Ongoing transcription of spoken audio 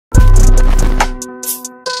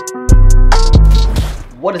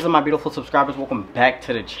What is up, my beautiful subscribers? Welcome back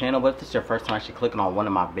to the channel. But if this is your first time actually clicking on one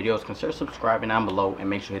of my videos, consider subscribing down below and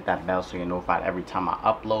make sure you hit that bell so you're notified every time I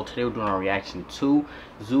upload. Today we're doing a reaction to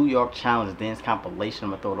New York Challenge Dance Compilation.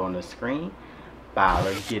 I'm gonna throw it on the screen. Bye,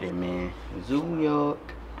 let's get it, man. New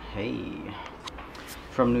York, hey,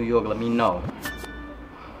 from New York, let me know.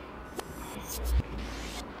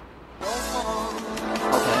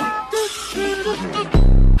 Okay.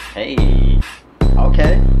 Hey.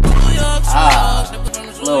 Okay.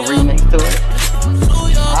 Little remix to it.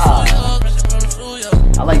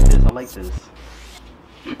 I like this. I like this.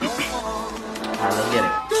 Alright, let's get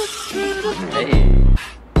it. Hey.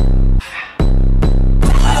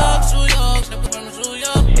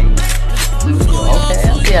 Hey. Okay, I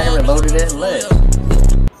see I reloaded it. Lit.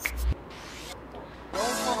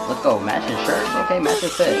 Let's go. Matching shirts. Okay, matching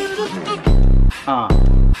fit.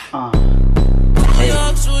 Hey.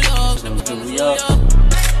 New York.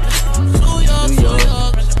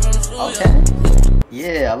 Okay.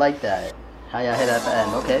 Yeah, I like that. How y'all hit at the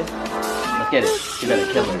end? Okay. Let's get it. You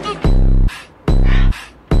better kill it.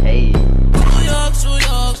 Hey.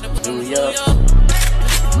 New York.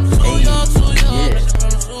 Hey. Yeah.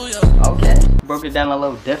 Okay. Broke it down a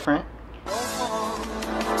little different.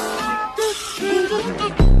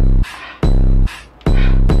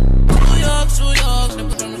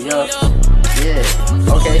 New York. Yeah.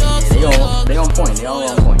 Okay. Yeah, they on point. They all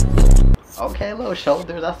on point. Okay, little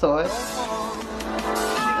shoulders. I saw it.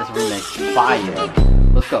 This remix fire.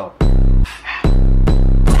 Let's go.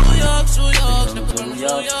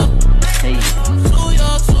 Hey.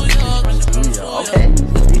 Okay,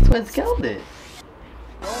 these twins killed it.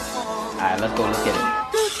 Alright, let's go. Let's get it.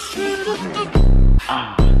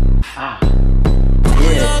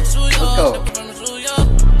 Yeah. Let's go.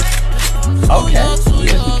 Okay. Yeah,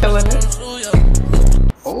 she's killing it.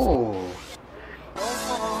 Oh.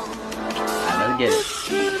 Get it.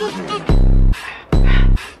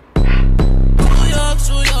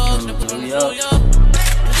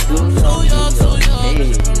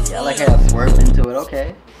 Hey, I like how I swerved into it.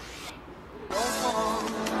 Okay.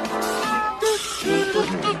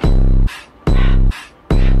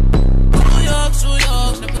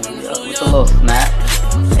 With a little snap.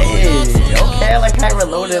 Hey, okay, I like how I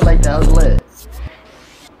reloaded like that was lit.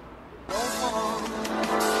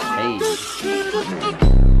 Hey.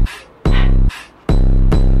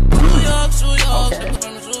 Okay.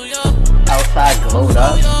 Outside glowed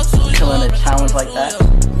up, killing a challenge like that.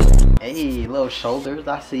 Hey, little shoulders,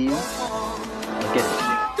 I see you. Let's get it.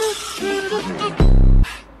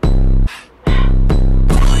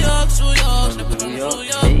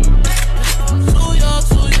 Hey.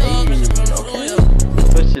 Hey, okay.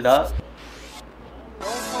 Switch it up.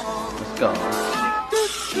 Let's go.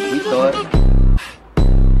 We thought.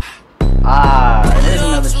 There's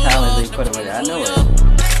another challenge they put away there. I know it.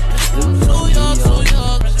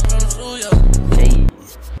 Hey.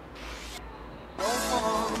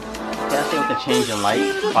 Okay, I see with the change in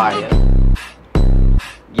light, fire.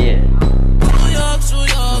 Yeah.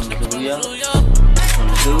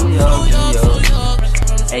 New York.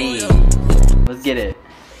 Hey. Let's get it.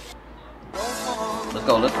 Let's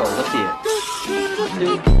go. Let's see it.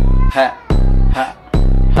 Ha.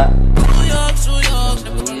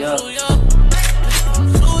 New York.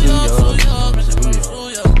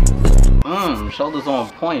 Shoulders on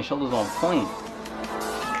point.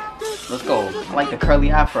 Let's go. I like the curly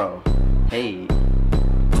afro. Hey.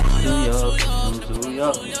 New York.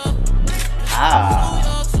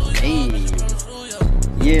 Hey.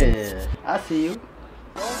 Yeah. I see you.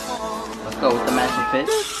 Let's go with the matching fit.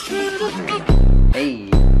 Hey.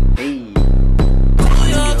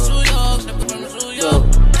 Little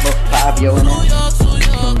Fabio in there.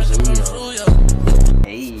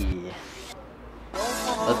 Hey.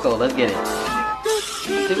 Let's go. Let's get it.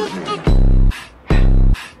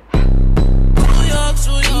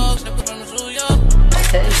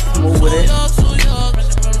 Okay, smooth with it.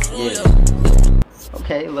 Yeah.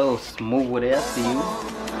 Okay, a little smooth with it. I see you.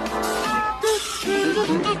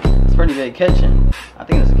 It's pretty big kitchen. I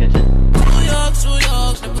think it's a kitchen.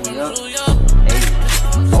 Hey.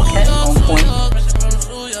 Okay, on point.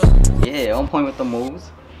 Yeah, on point with the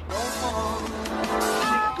moves.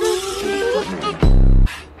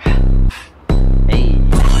 Hey.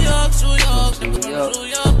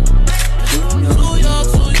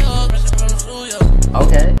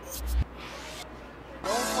 Okay.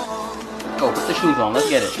 Let's go. Put the shoes on. Let's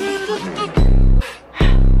get it.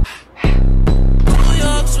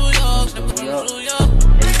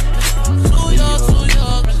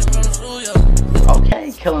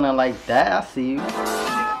 Okay, killing it like that. I see you.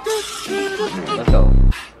 Let's go.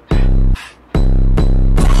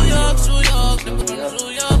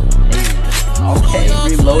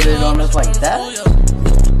 was like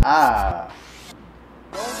that? Ah.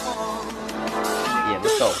 Yeah,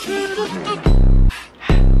 let's go.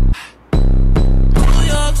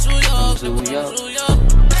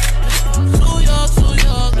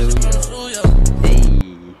 Hey.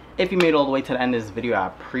 If you made it all the way to the end of this video, I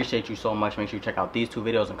appreciate you so much. Make sure you check out these 2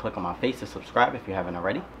 videos and click on my face to subscribe if you haven't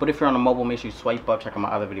already. But if you're on the mobile, make sure you swipe up, check out my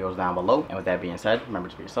other videos down below. And with that being said, remember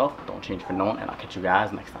to be yourself, don't change for no one, and I'll catch you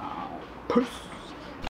guys next time. Peace.